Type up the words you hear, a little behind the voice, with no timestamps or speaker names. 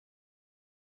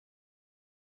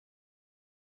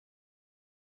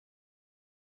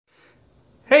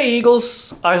Hey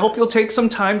Eagles, I hope you'll take some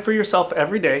time for yourself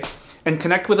every day and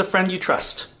connect with a friend you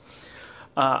trust.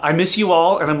 I miss you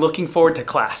all and I'm looking forward to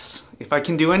class. If I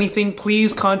can do anything,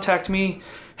 please contact me.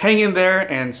 Hang in there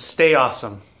and stay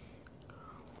awesome.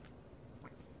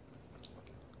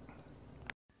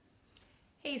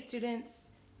 Hey students,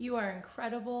 you are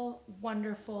incredible,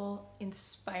 wonderful,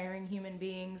 inspiring human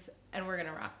beings, and we're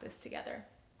gonna rock this together.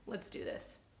 Let's do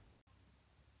this.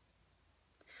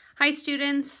 Hi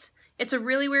students, it's a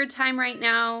really weird time right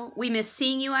now. We miss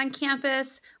seeing you on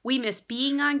campus, we miss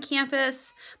being on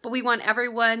campus, but we want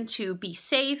everyone to be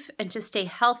safe and to stay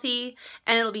healthy,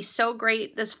 and it'll be so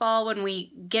great this fall when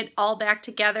we get all back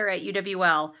together at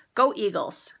UWL. Go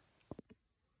Eagles!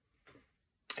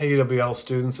 Hey UWL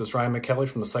students, it's Ryan McKelly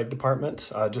from the Psych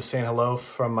Department. Just saying hello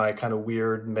from my kind of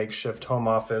weird makeshift home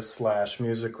office /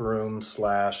 music room /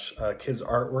 kids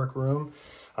artwork room.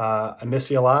 I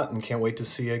miss you a lot and can't wait to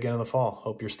see you again in the fall.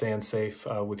 Hope you're staying safe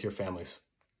with your families.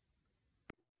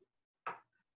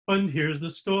 And here's the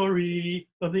story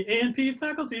of the A&P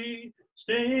faculty,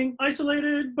 staying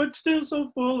isolated but still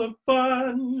so full of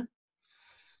fun.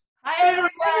 Hi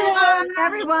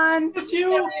everyone! Miss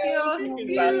you!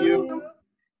 you.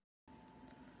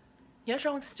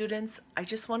 Young students, I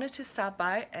just wanted to stop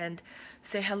by and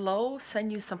say hello,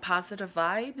 send you some positive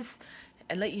vibes,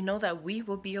 and let you know that we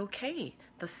will be okay.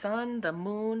 The sun, the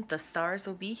moon, the stars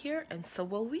will be here, and so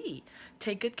will we.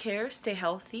 Take good care, stay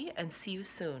healthy, and see you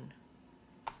soon.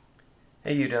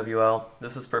 Hey UWL,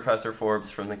 this is Professor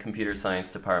Forbes from the Computer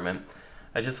Science Department.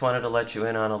 I just wanted to let you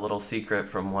in on a little secret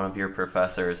from one of your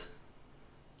professors.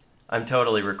 I'm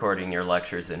totally recording your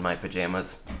lectures in my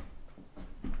pajamas.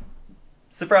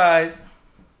 Surprise!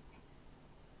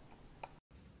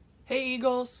 Hey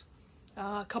Eagles,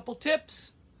 a couple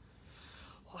tips.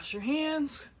 Wash your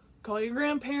hands, call your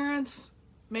grandparents,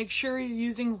 make sure you're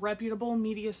using reputable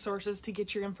media sources to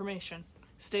get your information.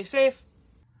 Stay safe.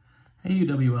 Hey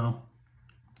UWL,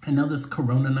 I know this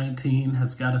Corona-19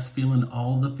 has got us feeling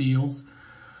all the feels,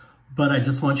 but I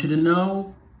just want you to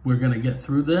know we're gonna get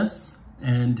through this,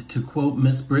 and to quote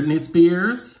Miss Britney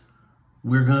Spears,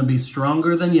 we're gonna be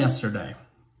stronger than yesterday.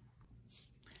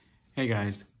 Hey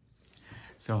guys,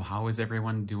 so how is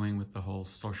everyone doing with the whole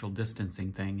social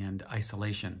distancing thing and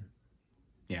isolation?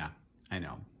 Yeah, I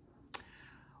know.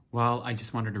 Well, I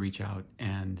just wanted to reach out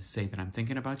and say that I'm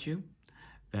thinking about you,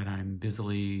 that I'm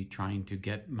busily trying to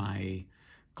get my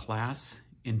class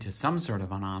into some sort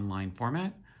of an online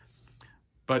format,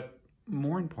 but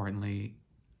more importantly,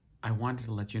 I wanted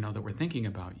to let you know that we're thinking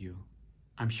about you.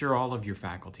 I'm sure all of your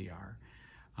faculty are.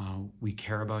 We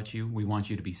care about you. We want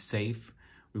you to be safe.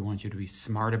 We want you to be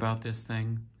smart about this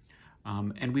thing.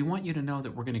 And we want you to know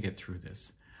that we're going to get through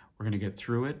this. We're going to get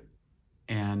through it,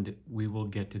 and we will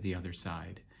get to the other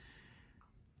side.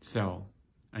 So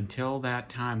until that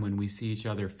time when we see each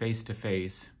other face to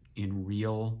face in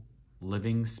real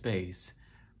living space,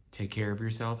 take care of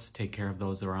yourselves, take care of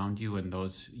those around you and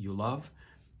those you love,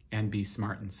 and be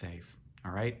smart and safe.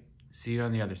 All right? See you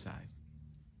on the other side.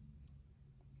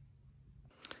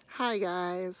 Hi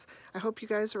guys, I hope you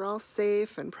guys are all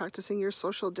safe and practicing your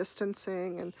social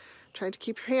distancing and trying to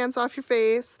keep your hands off your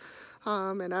face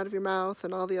and out of your mouth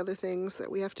and all the other things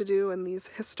that we have to do in these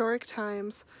historic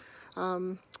times.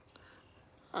 I'm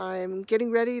getting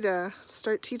ready to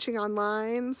start teaching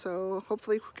online, so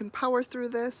hopefully we can power through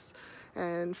this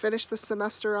and finish the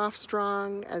semester off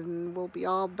strong, and we'll be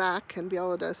all back and be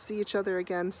able to see each other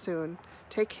again soon.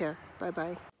 Take care.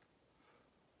 Bye-bye.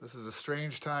 This is a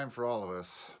strange time for all of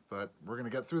us, but we're going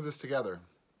to get through this together.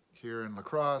 Here in La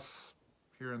Crosse,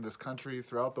 here in this country,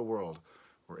 throughout the world.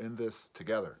 We're in this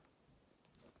together.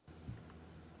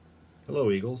 Hello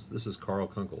Eagles, this is Carl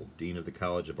Kunkel, Dean of the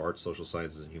College of Arts, Social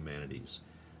Sciences and Humanities,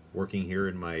 working here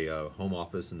in my home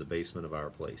office in the basement of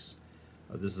our place.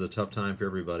 This is a tough time for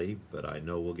everybody, but I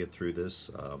know we'll get through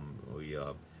this.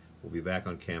 We'll be back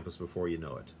on campus before you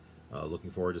know it.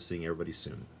 Looking forward to seeing everybody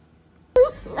soon.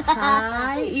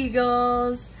 Hi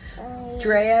Eagles,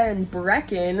 Drea and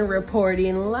Brecken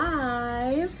reporting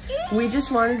live. We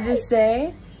just wanted to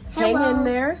say, hang in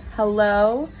there,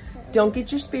 hello, don't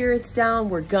get your spirits down,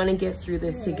 we're gonna get through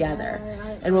this together.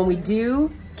 And when we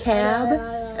do, Cab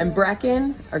and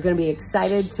Brecken are gonna be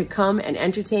excited to come and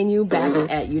entertain you back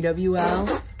at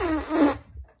UWL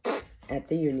at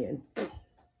the Union.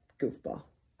 Goofball.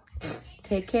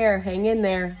 Take care, hang in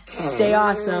there, stay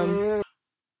awesome.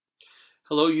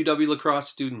 Hello UW La Crosse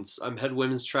students, I'm head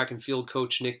women's track and field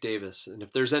coach Nick Davis, and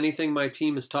if there's anything my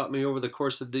team has taught me over the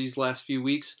course of these last few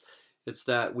weeks, it's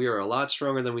that we are a lot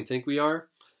stronger than we think we are,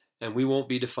 and we won't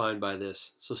be defined by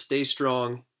this. So stay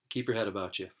strong, keep your head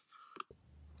about you.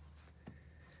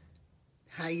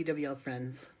 Hi, UWL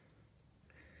friends.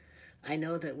 I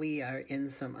know that we are in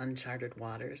some uncharted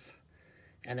waters,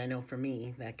 and I know for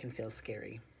me that can feel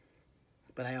scary.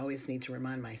 But I always need to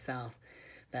remind myself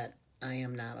that I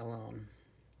am not alone.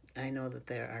 I know that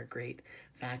there are great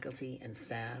faculty and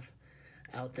staff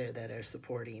out there that are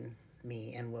supporting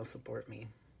me and will support me,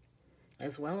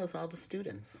 as well as all the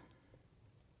students.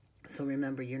 So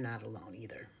remember, you're not alone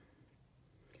either.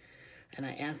 And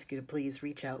I ask you to please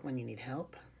reach out when you need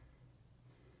help.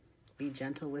 Be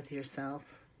gentle with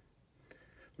yourself.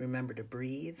 Remember to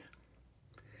breathe.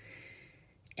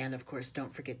 And of course,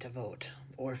 don't forget to vote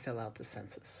or fill out the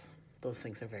census. Those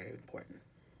things are very important.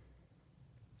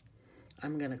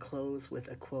 I'm going to close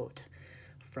with a quote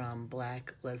from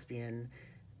Black lesbian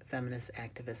feminist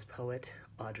activist poet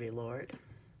Audre Lorde.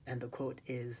 And the quote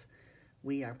is,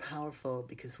 "We are powerful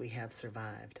because we have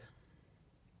survived."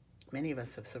 Many of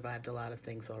us have survived a lot of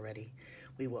things already.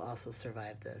 We will also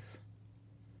survive this.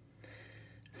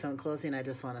 So in closing, I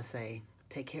just want to say,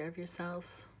 take care of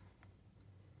yourselves,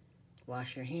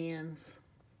 wash your hands,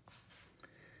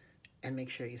 and make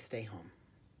sure you stay home.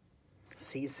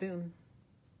 See you soon.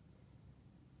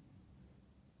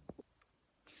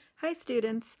 Hi,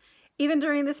 students. Even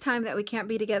during this time that we can't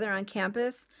be together on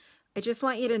campus, I just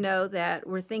want you to know that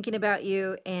we're thinking about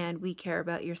you and we care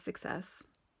about your success.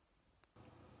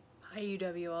 Hi,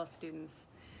 UWL students.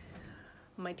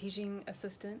 My teaching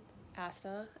assistant,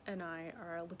 Asta, and I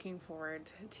are looking forward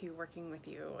to working with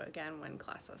you again when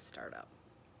classes start up.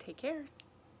 Take care.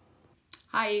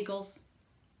 Hi, Eagles.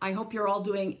 I hope you're all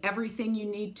doing everything you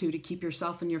need to keep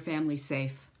yourself and your family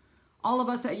safe. All of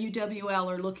us at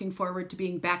UWL are looking forward to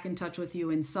being back in touch with you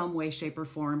in some way, shape, or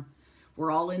form.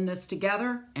 We're all in this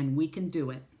together, and we can do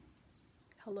it.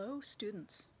 Hello,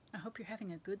 students. I hope you're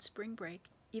having a good spring break,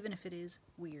 even if it is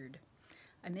weird.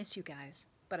 I miss you guys,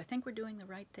 but I think we're doing the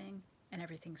right thing, and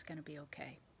everything's going to be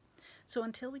okay. So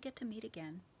until we get to meet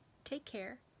again, take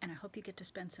care, and I hope you get to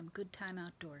spend some good time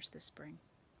outdoors this spring.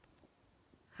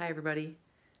 Hi, everybody.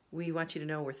 We want you to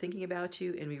know we're thinking about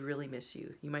you, and we really miss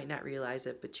you. You might not realize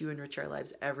it, but you enrich our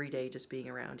lives every day just being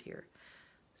around here.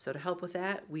 So to help with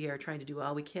that, we are trying to do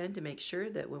all we can to make sure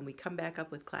that when we come back up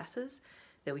with classes,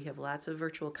 that we have lots of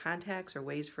virtual contacts or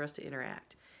ways for us to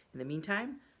interact. In the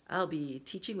meantime, I'll be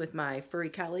teaching with my furry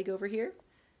colleague over here.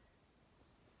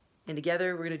 And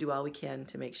together, we're going to do all we can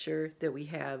to make sure that we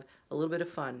have a little bit of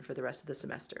fun for the rest of the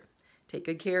semester. Take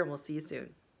good care, and we'll see you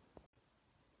soon.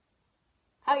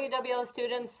 Hi UWL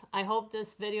students, I hope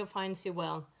this video finds you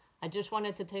well. I just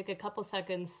wanted to take a couple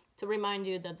seconds to remind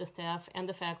you that the staff and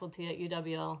the faculty at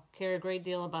UWL care a great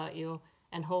deal about you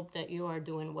and hope that you are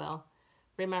doing well.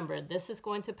 Remember, this is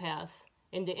going to pass.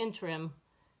 In the interim,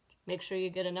 make sure you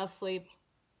get enough sleep,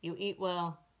 you eat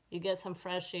well, you get some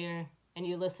fresh air, and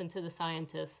you listen to the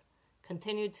scientists.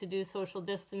 Continue to do social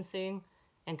distancing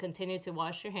and continue to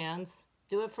wash your hands.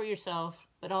 Do it for yourself,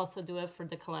 but also do it for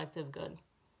the collective good.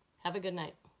 Have a good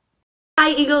night. Hi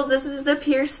Eagles, this is the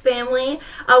Pierce family.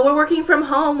 We're working from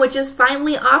home, which is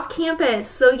finally off campus.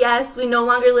 So yes, we no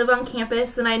longer live on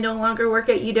campus and I no longer work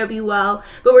at UWL,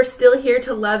 but we're still here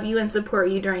to love you and support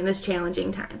you during this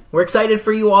challenging time. We're excited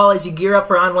for you all as you gear up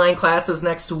for online classes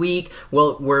next week.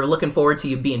 We're looking forward to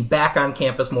you being back on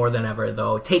campus more than ever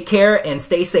though. Take care and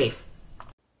stay safe.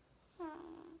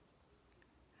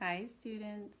 Hi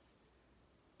students.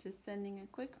 Just sending a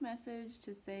quick message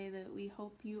to say that we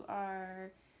hope you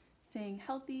are staying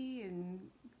healthy and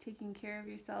taking care of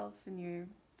yourself and your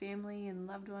family and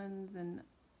loved ones and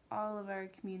all of our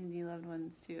community loved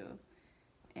ones too.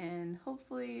 And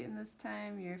hopefully in this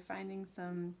time you're finding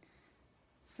some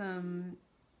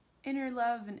inner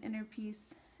love and inner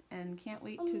peace and can't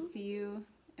wait to see you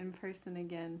in person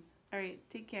again. All right,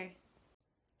 take care.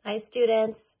 Hi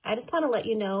students, I just want to let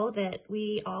you know that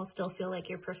we all still feel like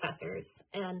your professors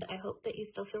and I hope that you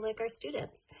still feel like our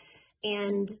students.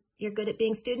 And you're good at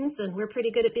being students and we're pretty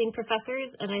good at being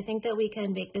professors and I think that we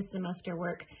can make this semester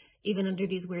work even under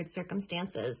these weird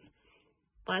circumstances.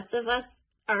 Lots of us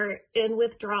are in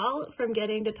withdrawal from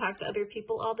getting to talk to other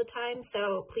people all the time,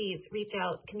 so please reach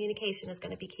out. Communication is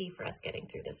going to be key for us getting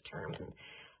through this term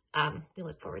and we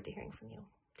look forward to hearing from you.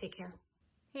 Take care.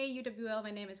 Hey UWL,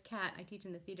 my name is Kat. I teach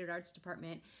in the Theater and Arts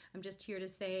Department. I'm just here to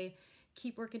say,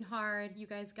 keep working hard. You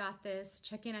guys got this.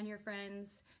 Check in on your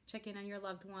friends, check in on your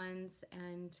loved ones,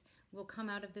 and we'll come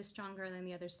out of this stronger than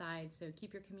the other side. So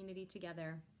keep your community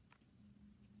together.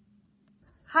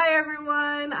 Hi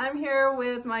everyone, I'm here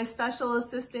with my special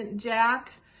assistant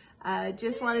Jack.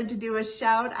 Just wanted to do a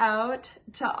shout out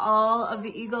to all of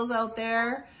the Eagles out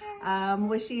there.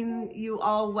 Wishing you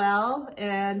all well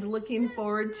and looking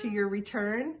forward to your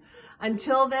return.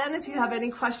 Until then, if you have any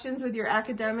questions with your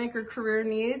academic or career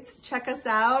needs, check us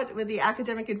out with the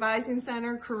Academic Advising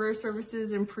Center, Career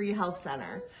Services, and Pre-Health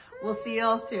Center. We'll see you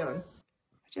all soon.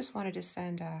 I just wanted to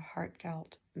send a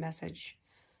heartfelt message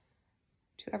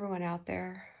to everyone out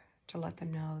there to let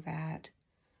them know that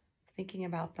thinking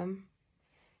about them,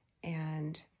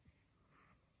 and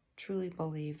truly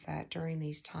believe that during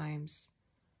these times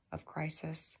of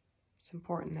crisis, it's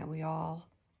important that we all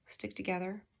stick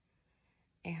together.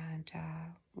 And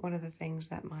one of the things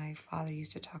that my father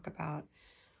used to talk about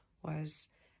was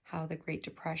how the Great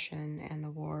Depression and the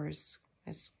wars,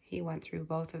 as he went through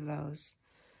both of those,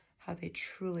 how they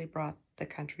truly brought the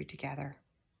country together.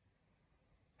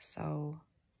 So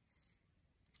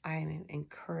I'm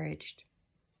encouraged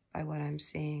by what I'm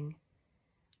seeing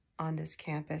on this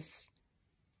campus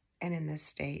and in this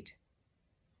state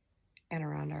and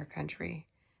around our country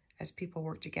as people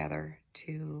work together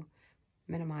to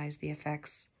minimize the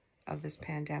effects of this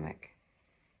pandemic.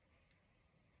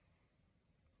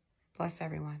 Bless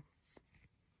everyone.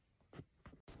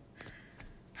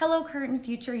 Hello, current and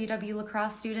future UW La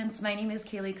Crosse students. My name is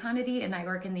Kaylee Conedy, and I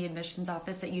work in the admissions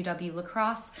office at UW La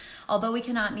Crosse. Although we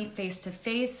cannot meet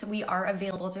face-to-face, we are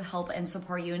available to help and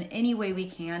support you in any way we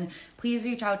can. Please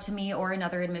reach out to me or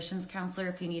another admissions counselor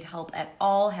if you need help at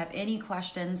all, have any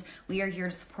questions. We are here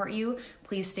to support you.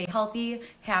 Please stay healthy,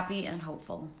 happy, and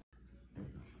hopeful.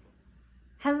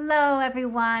 Hello,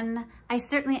 everyone. I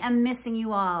certainly am missing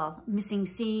you all, missing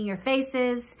seeing your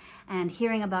faces and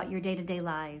hearing about your day-to-day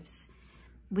lives.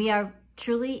 We are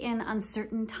truly in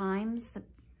uncertain times,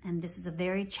 and this is a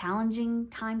very challenging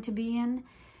time to be in,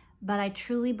 but I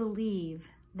truly believe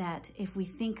that if we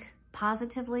think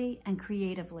positively and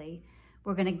creatively,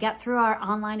 we're going to get through our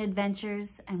online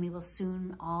adventures and we will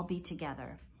soon all be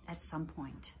together at some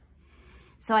point.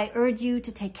 So I urge you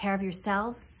to take care of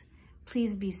yourselves.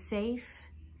 Please be safe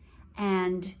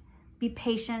and be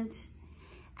patient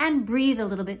and breathe a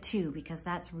little bit too, because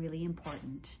that's really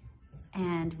important.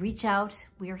 And reach out,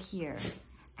 we're here.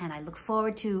 And I look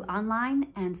forward to online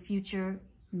and future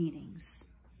meetings.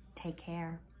 Take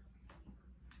care.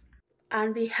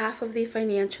 On behalf of the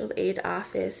Financial Aid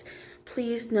Office,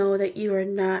 please know that you are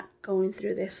not going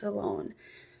through this alone.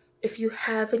 If you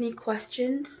have any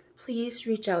questions, please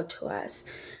reach out to us.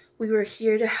 We were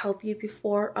here to help you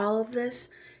before all of this,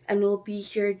 and we'll be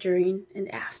here during and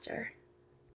after.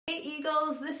 Hey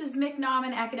Eagles, this is Mick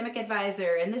Nauman, Academic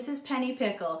Advisor, and this is Penny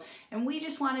Pickle, and we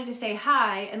just wanted to say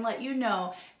hi and let you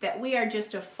know that we are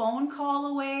just a phone call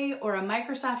away or a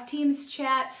Microsoft Teams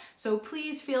chat, so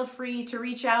please feel free to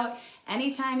reach out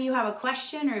anytime you have a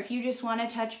question or if you just want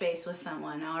to touch base with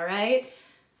someone, all right?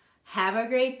 Have a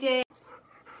great day.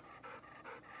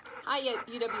 Hi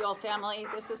UWL family,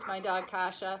 this is my dog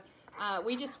Kasha.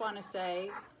 We just want to say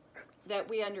that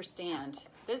we understand.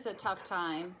 This is a tough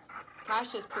time.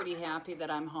 Kasha's pretty happy that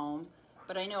I'm home,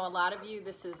 but I know a lot of you,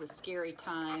 this is a scary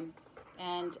time,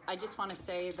 and I just want to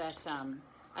say that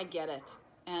I get it,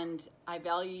 and I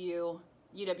value you.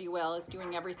 UWL is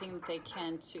doing everything that they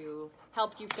can to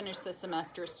help you finish the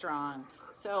semester strong.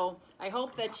 So I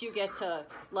hope that you get to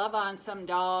love on some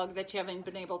dog that you haven't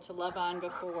been able to love on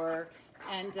before,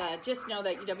 and just know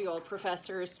that UWL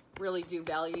professors really do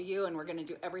value you, and we're going to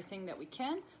do everything that we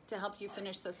can to help you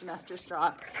finish the semester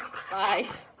strong. Bye.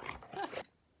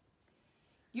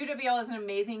 UWL is an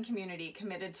amazing community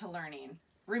committed to learning.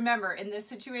 Remember, in this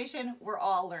situation, we're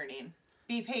all learning.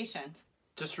 Be patient.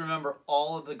 Just remember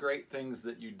all of the great things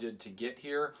that you did to get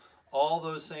here. All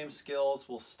those same skills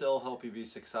will still help you be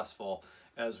successful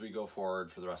as we go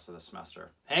forward for the rest of the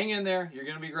semester. Hang in there. You're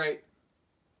going to be great.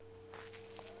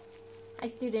 Hi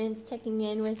students, checking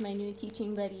in with my new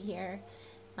teaching buddy here.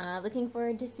 Looking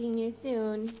forward to seeing you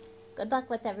soon. Good luck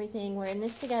with everything. We're in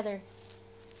this together.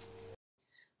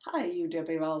 Hi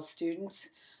UWL students.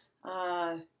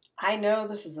 I know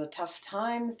this is a tough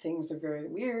time. Things are very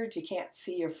weird. You can't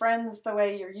see your friends the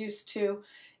way you're used to.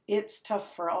 It's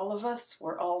tough for all of us.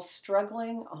 We're all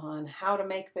struggling on how to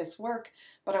make this work,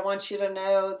 but I want you to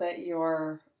know that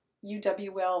your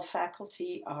UWL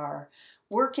faculty are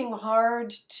working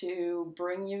hard to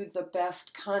bring you the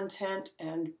best content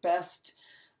and best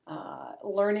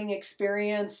learning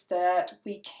experience that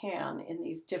we can in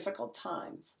these difficult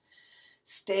times.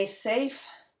 Stay safe,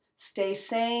 stay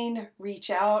sane, reach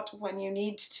out when you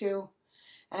need to,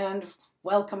 and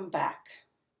welcome back.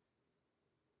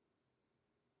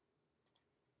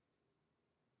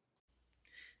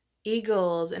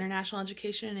 Eagles, International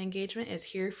Education and Engagement is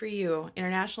here for you.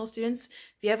 International students,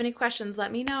 if you have any questions,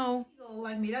 let me know.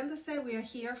 Like Miranda said, we are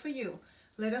here for you.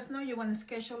 Let us know you want to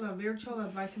schedule a virtual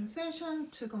advising session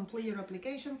to complete your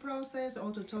application process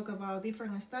or to talk about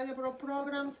different study abroad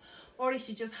programs, or if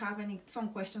you just have some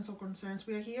questions or concerns,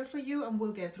 we are here for you and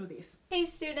we'll get through this. Hey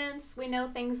students, we know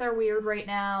things are weird right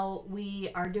now. We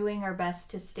are doing our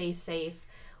best to stay safe.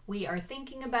 We are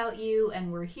thinking about you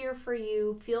and we're here for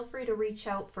you. Feel free to reach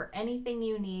out for anything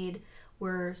you need.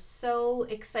 We're so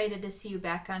excited to see you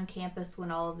back on campus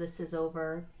when all of this is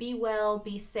over. Be well,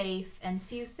 be safe, and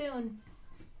see you soon.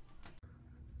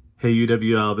 Hey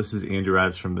UWL, this is Andrew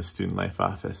Ives from the Student Life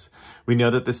Office. We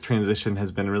know that this transition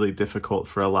has been really difficult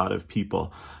for a lot of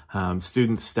people,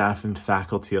 students, staff, and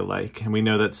faculty alike, and we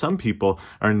know that some people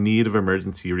are in need of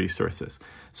emergency resources.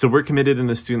 So we're committed in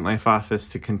the Student Life Office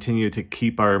to continue to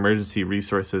keep our emergency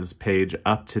resources page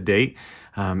up to date.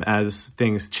 As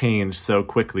things change so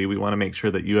quickly, we want to make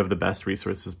sure that you have the best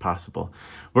resources possible.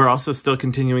 We're also still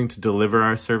continuing to deliver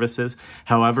our services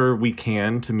however we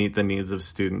can to meet the needs of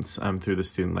students through the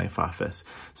Student Life Office.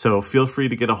 So feel free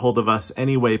to get a hold of us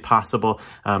any way possible,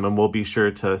 and we'll be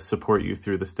sure to support you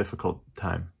through this difficult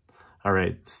time. All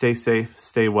right, stay safe,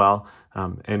 stay well,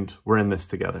 and we're in this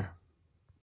together.